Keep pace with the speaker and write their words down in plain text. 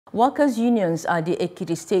Workers' unions at the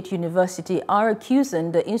Ekiti State University are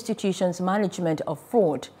accusing the institution's management of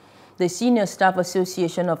fraud. The Senior Staff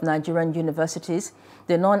Association of Nigerian Universities,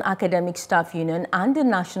 the Non-Academic Staff Union, and the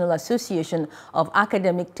National Association of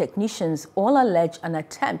Academic Technicians all allege an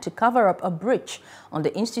attempt to cover up a breach on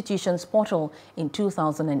the institution's portal in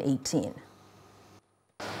 2018.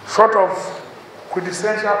 Short of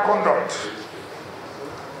quintessential conduct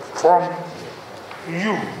from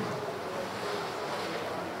you,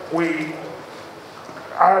 we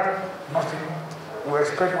are nothing, we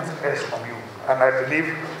expect nothing else from you, and I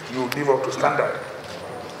believe you live up to standard.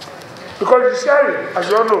 Because the judiciary, as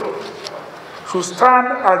you all know, should stand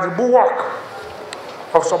as the bulwark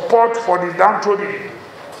of support for the downtrodden.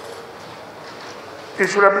 It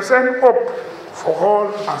should represent hope for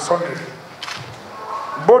all and sundry,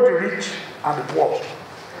 both the rich and the poor,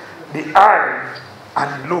 the high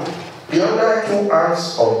and the low. The other two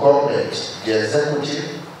arms of government, the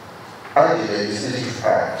executive and the legislative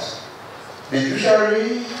arms, the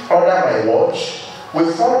judiciary under my watch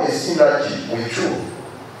will form a synergy with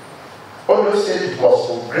you. Ondo State must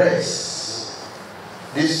progress.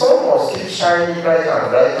 The sun must keep shining brighter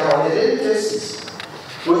and brighter on a daily basis.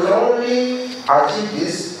 We can only achieve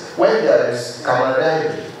this when there is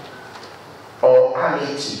camaraderie or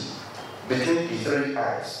amity between the three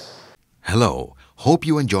arms. Hello. Hope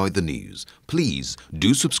you enjoyed the news. Please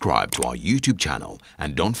do subscribe to our YouTube channel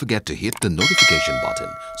and don't forget to hit the notification button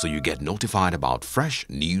so you get notified about fresh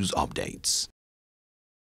news updates.